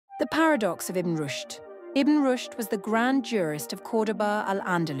The Paradox of Ibn Rushd. Ibn Rushd was the grand jurist of Córdoba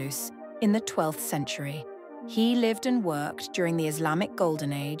al-Andalus in the 12th century. He lived and worked during the Islamic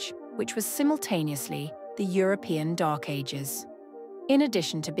Golden Age, which was simultaneously the European Dark Ages. In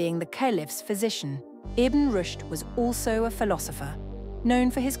addition to being the caliph's physician, Ibn Rushd was also a philosopher,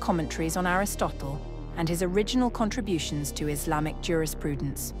 known for his commentaries on Aristotle and his original contributions to Islamic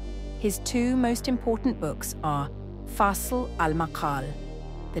jurisprudence. His two most important books are Fasl al-Maqal,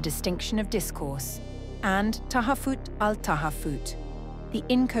 The Distinction of Discourse, and Tahafut al-Tahafut, The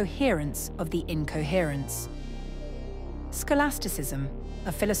Incoherence of the Incoherence. Scholasticism,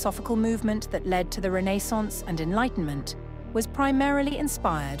 a philosophical movement that led to the Renaissance and Enlightenment, was primarily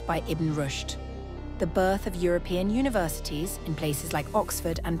inspired by Ibn Rushd. The birth of European universities in places like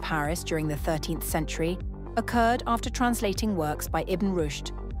Oxford and Paris during the 13th century occurred after translating works by Ibn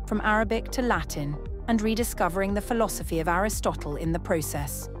Rushd from Arabic to Latin and rediscovering the philosophy of Aristotle in the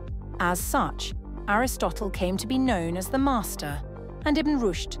process. As such, Aristotle came to be known as the master and Ibn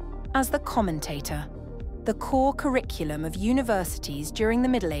Rushd as the commentator. The core curriculum of universities during the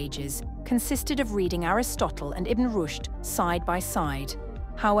Middle Ages consisted of reading Aristotle and Ibn Rushd side by side.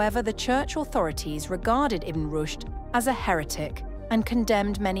 However, the church authorities regarded Ibn Rushd as a heretic and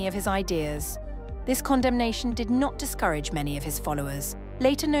condemned many of his ideas. This condemnation did not discourage many of his followers,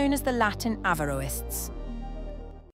 later known as the Latin Averroists,